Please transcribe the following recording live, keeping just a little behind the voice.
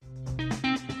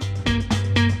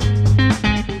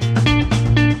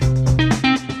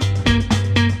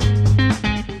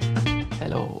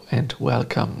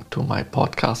welcome to my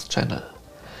podcast channel.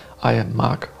 I am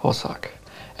Mark Hossack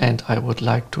and I would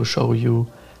like to show you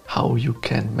how you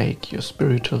can make your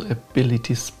spiritual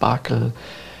abilities sparkle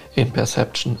in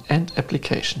perception and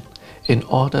application in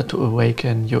order to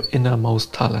awaken your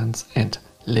innermost talents and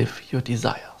live your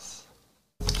desires.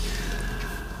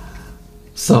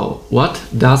 So, what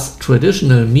does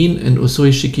traditional mean in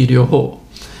Usui Shiki-ryo-ho?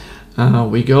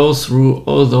 We go through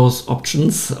all those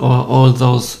options or all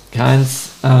those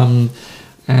kinds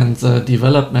and the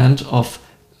development of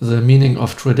the meaning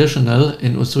of traditional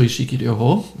in Usui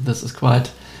Shiki-ryo-ho. This is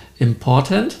quite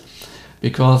important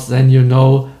because then you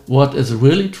know what is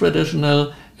really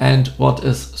traditional and what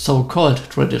is so-called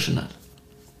traditional.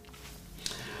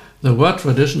 The word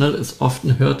traditional is often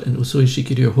heard in Usui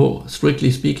Shiki-ryo-ho.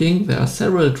 Strictly speaking, there are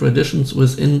several traditions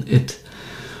within it.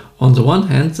 On the one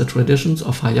hand, the traditions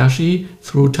of Hayashi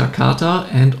through Takata,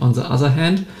 and on the other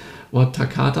hand, what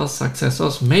Takata's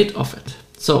successors made of it.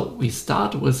 So we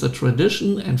start with the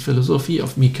tradition and philosophy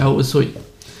of Mikao Usui.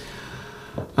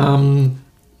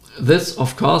 This,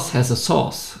 of course, has a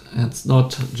source. It's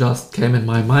not just came in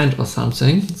my mind or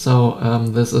something. So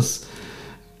this is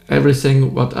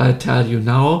everything what I tell you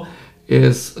now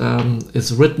is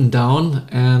written down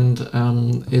and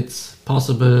it's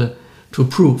possible to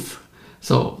prove.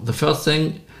 So the first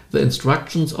thing, the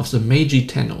instructions of the Meiji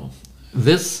Tenno.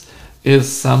 This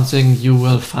is something you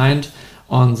will find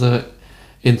on the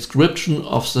inscription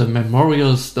of the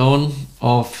memorial stone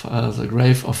of the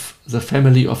grave of the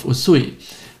family of Usui.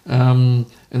 In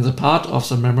the part of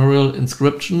the memorial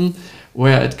inscription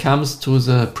where it comes to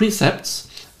the precepts,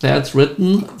 that's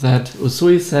written that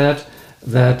Usui said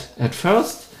that at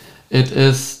first it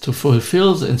is to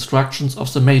fulfill the instructions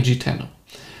of the Meiji Tenno.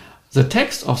 The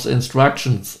text of the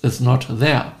instructions is not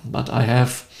there, but I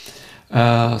have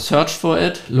searched for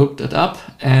it, looked it up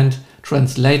and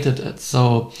translated it.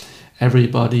 So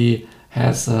everybody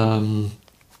has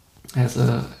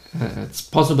it's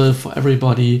possible for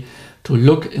everybody to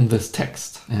look in this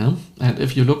text. Yeah? And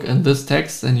if you look in this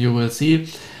text, then you will see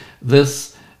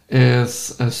this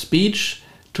is a speech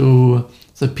to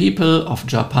the people of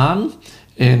Japan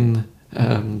in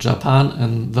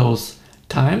those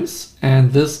times,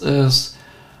 and this is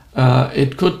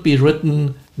it could be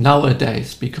written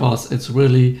nowadays because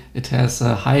it has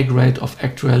a high grade of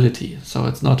actuality. So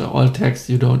it's not an old text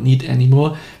you don't need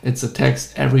anymore. It's a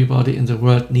text everybody in the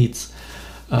world needs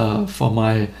for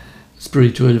my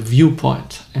spiritual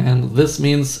viewpoint, and this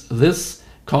means this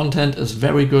content is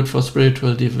very good for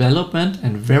spiritual development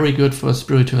and very good for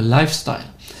spiritual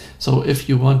lifestyle. So if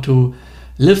you want to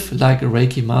live like a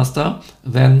Reiki master,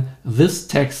 then this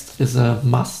text is a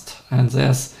must. And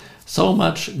there's so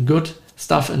much good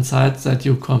stuff inside that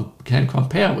you can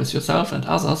compare with yourself and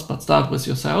others, but start with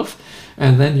yourself.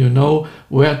 And then you know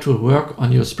where to work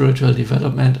on your spiritual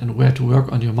development and where to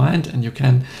work on your mind. And you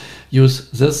can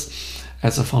use this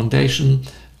as a foundation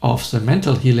of the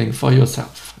mental healing for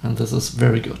yourself. And this is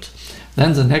very good.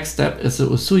 Then the next step is the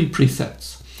Usui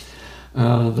precepts.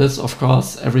 This, of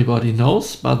course, everybody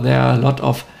knows, but there are a lot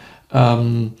of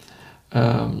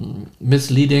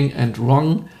misleading and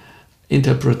wrong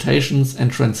interpretations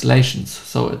and translations.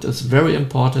 So it is very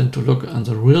important to look on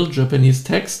the real Japanese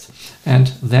text and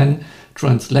then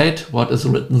translate what is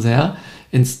written there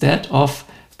instead of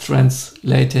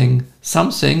translating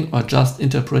something or just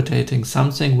interpreting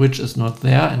something which is not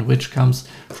there and which comes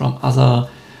from other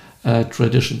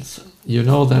traditions. You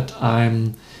know that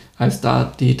I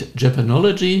studied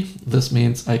Japanology. This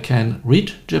means I can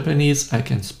read Japanese, I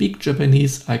can speak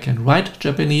Japanese, I can write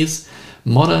Japanese,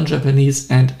 modern Japanese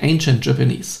and ancient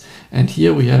Japanese. And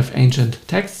here we have ancient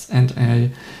texts and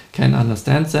I can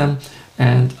understand them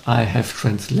and I have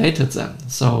translated them.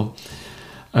 So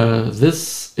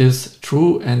this is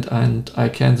true and I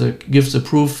can give the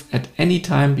proof at any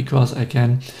time because I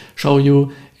can show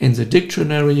you in the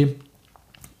dictionary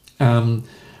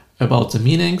about the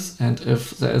meanings, and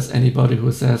if there is anybody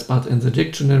who says, but in the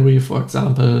dictionary, for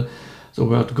example, the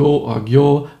word go or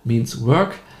gyo means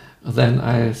work, then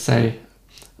I say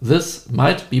this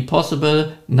might be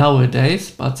possible nowadays,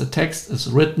 but the text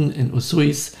is written in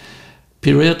Usui's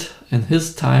period, in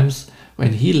his times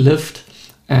when he lived,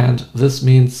 and this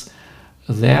means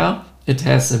there it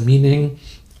has a meaning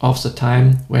of the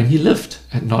time when he lived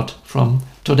and not from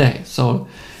today. So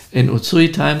in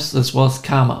Usui times, this was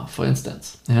karma, for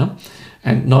instance, yeah,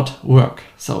 and not work.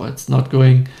 So it's not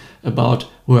going about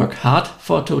work hard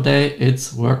for today,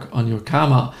 it's work on your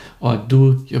karma or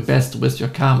do your best with your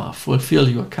karma, fulfill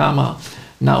your karma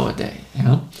nowadays.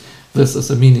 Yeah? This is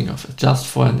the meaning of it, just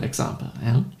for an example.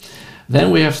 Yeah? Then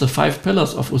we have the 5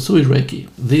 pillars of Usui Reiki.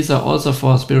 These are also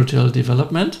for spiritual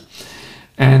development.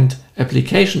 And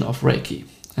application of Reiki.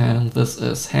 And this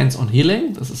is hands-on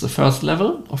healing. This is the first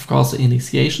level. Of course, the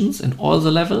initiations in all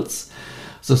the levels.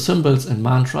 The symbols and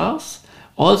mantras,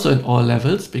 also in all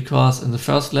levels, because in the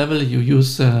first level you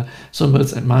use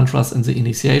symbols and mantras in the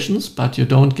initiations, but you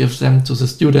don't give them to the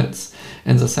students.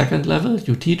 In the second level,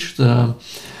 you teach the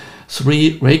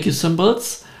 3 Reiki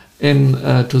symbols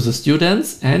to the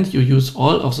students, and you use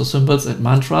all of the symbols and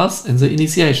mantras in the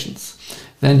initiations.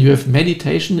 Then you have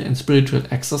meditation and spiritual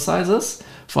exercises,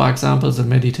 for example, the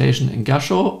meditation in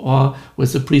Gasho or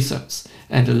with the precepts,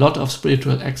 and a lot of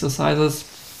spiritual exercises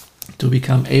to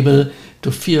become able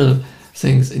to feel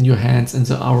things in your hands, in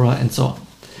the aura, and so on.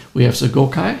 We have the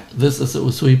Gokai. This is the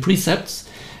Usui precepts,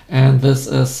 and this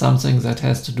is something that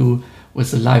has to do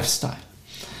with the lifestyle.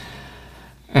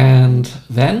 And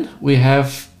then we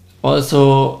have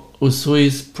also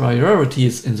Usui's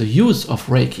priorities in the use of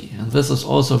Reiki, and this is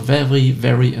also very,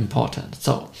 very important.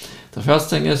 So the first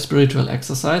thing is spiritual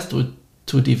exercise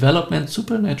to development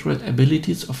supernatural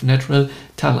abilities of natural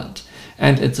talent.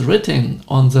 And it's written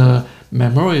on the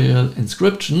memorial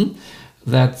inscription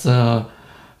that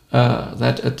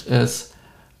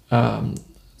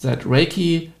that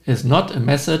Reiki is not a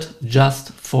method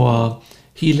just for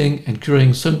healing and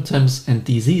curing symptoms and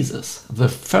diseases. The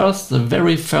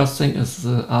very first thing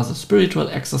are the spiritual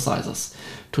exercises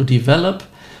to develop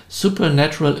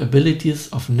supernatural abilities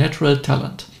of natural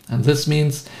talent. And this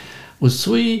means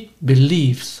Usui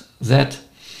believes that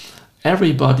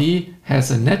everybody has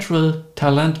a natural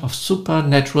talent of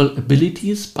supernatural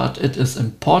abilities, but it is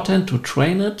important to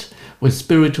train it with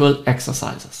spiritual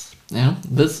exercises. Yeah?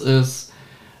 This is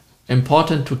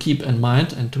important to keep in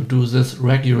mind and to do this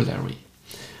regularly.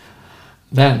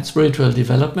 Then spiritual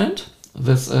development.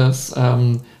 This is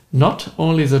not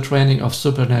only the training of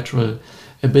supernatural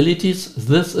abilities,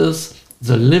 this is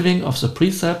the living of the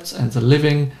precepts and the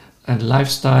living and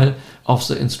lifestyle of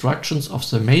the instructions of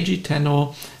the Meiji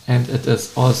Tenno, and it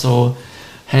is also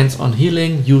hands-on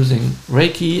healing using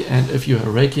Reiki, and if you're a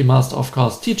Reiki master, of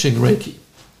course, teaching Reiki.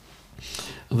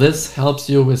 This helps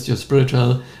you with your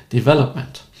spiritual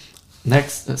development.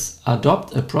 Next is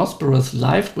adopt a prosperous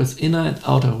life with inner and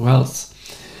outer wealth.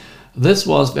 This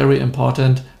was very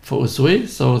important for Usui,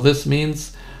 so this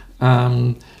means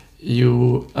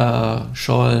you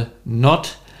shall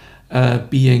not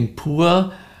being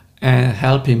poor and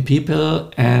helping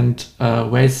people and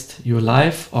waste your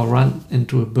life or run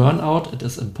into a burnout. It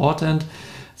is important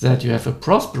that you have a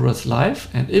prosperous life,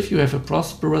 and if you have a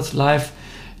prosperous life,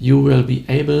 you will be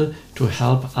able to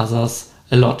help others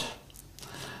a lot.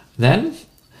 Then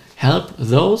help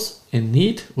those in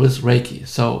need with Reiki.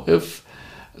 So if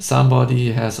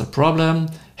somebody has a problem,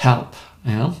 help.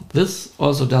 Yeah? This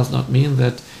also does not mean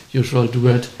that you should do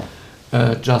it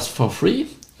just for free.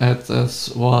 This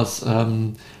was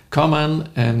common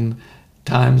in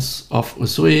times of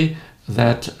Usui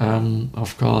that,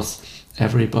 of course,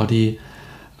 everybody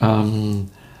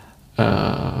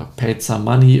paid some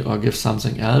money or give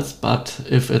something else. But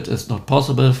if it is not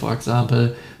possible, for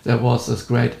example, there was this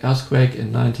great earthquake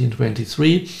in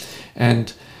 1923,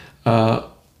 and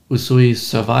Usui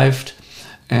survived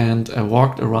and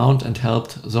walked around and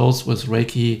helped those with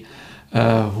Reiki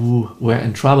who were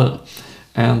in trouble.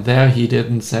 And there he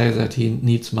didn't say that he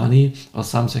needs money or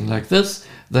something like this.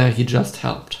 There he just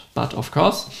helped. But of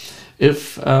course,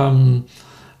 if one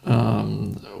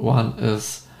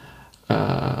earns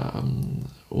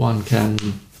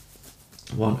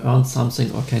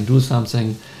something or can do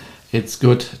something, it's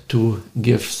good to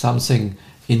give something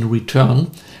in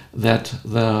return, that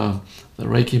the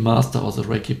Reiki master or the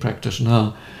Reiki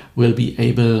practitioner will be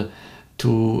able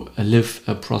to live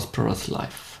a prosperous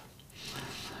life.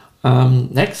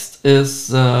 Next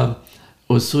is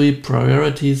Usui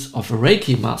priorities of a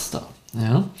Reiki master.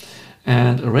 Yeah?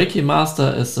 And a Reiki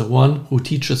master is the one who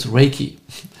teaches Reiki.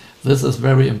 This is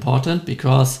very important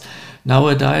because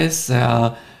nowadays there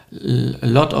are a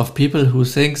lot of people who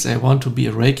think they want to be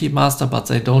a Reiki master, but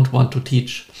they don't want to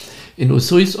teach. In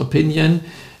Usui's opinion,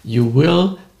 you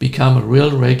will become a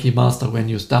real Reiki master when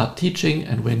you start teaching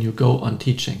and when you go on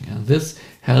teaching. And this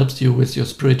helps you with your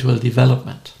spiritual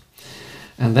development.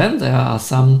 And then there are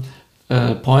some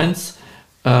points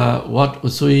what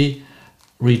Usui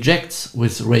rejects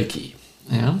with Reiki.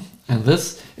 Yeah? And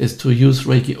this is to use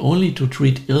Reiki only to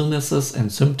treat illnesses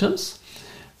and symptoms.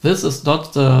 This is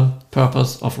not the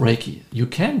purpose of Reiki. You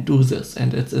can do this,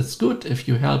 and it's good if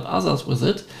you help others with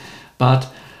it, but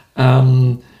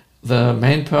the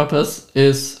main purpose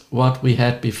is what we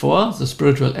had before, the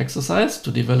spiritual exercise to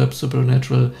develop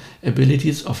supernatural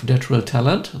abilities of natural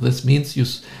talent. This means you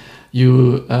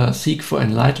seek for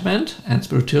enlightenment and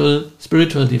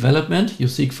spiritual development. You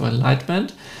seek for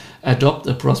enlightenment, adopt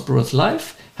a prosperous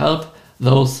life, help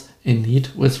those in need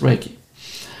with Reiki.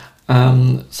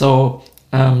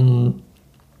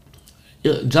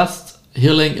 Just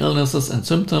healing illnesses and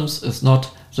symptoms is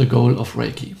not the goal of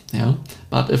Reiki. Yeah?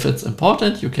 But if it's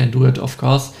important, you can do it, of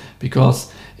course,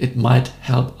 because it might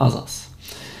help others.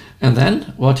 And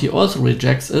then what he also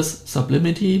rejects is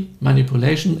sublimity,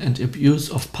 manipulation, and abuse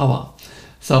of power.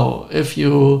 So if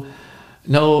you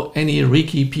know any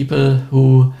Reiki people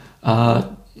who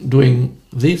are doing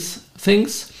these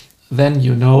things, then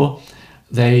you know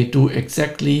they do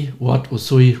exactly what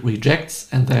Usui rejects,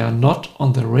 and they are not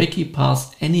on the Reiki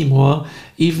path anymore,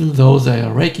 even though they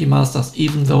are Reiki masters,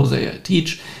 even though they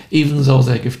teach, even though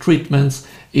they give treatments,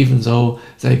 even though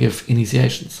they give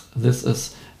initiations. This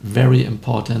is very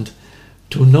important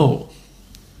to know.